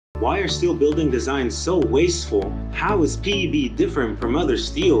Why are steel building designs so wasteful? How is PEB different from other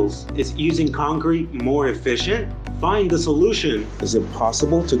steels? Is using concrete more efficient? Find the solution. Is it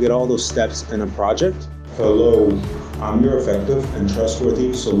possible to get all those steps in a project? Hello, I'm your effective and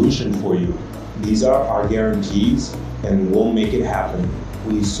trustworthy solution for you. These are our guarantees and we'll make it happen.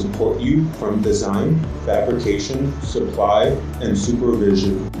 We support you from design, fabrication, supply, and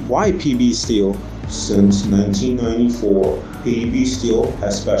supervision. Why PEB steel? Since 1994, PEB Steel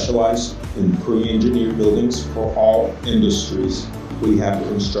has specialized in pre-engineered buildings for all industries. We have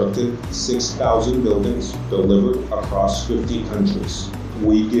constructed 6,000 buildings delivered across 50 countries.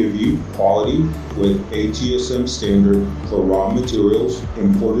 We give you quality with ATSM standard for raw materials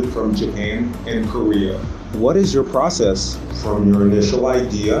imported from Japan and Korea. What is your process? From your initial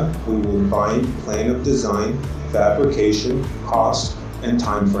idea, we will find plan of design, fabrication, cost, and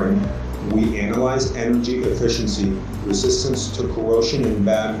time frame. We analyze energy efficiency, resistance to corrosion in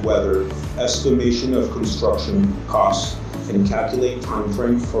bad weather, estimation of construction costs, and calculate time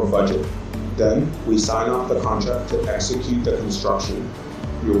frame for budget. Then we sign off the contract to execute the construction.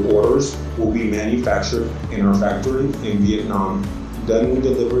 Your orders will be manufactured in our factory in Vietnam. Then we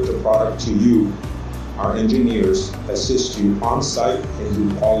deliver the product to you. Our engineers assist you on site and do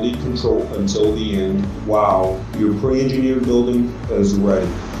quality control until the end. Wow, your pre-engineered building is ready.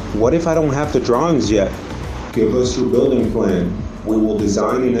 What if I don't have the drawings yet? Give us your building plan. We will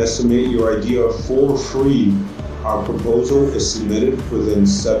design and estimate your idea for free. Our proposal is submitted within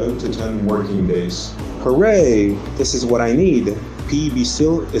 7 to 10 working days. Hooray! This is what I need. PEB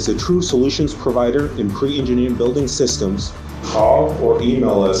Steel is a true solutions provider in pre-engineered building systems. Call or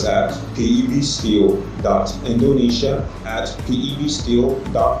email us at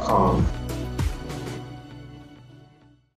pebsteel.indonesia@pebsteel.com.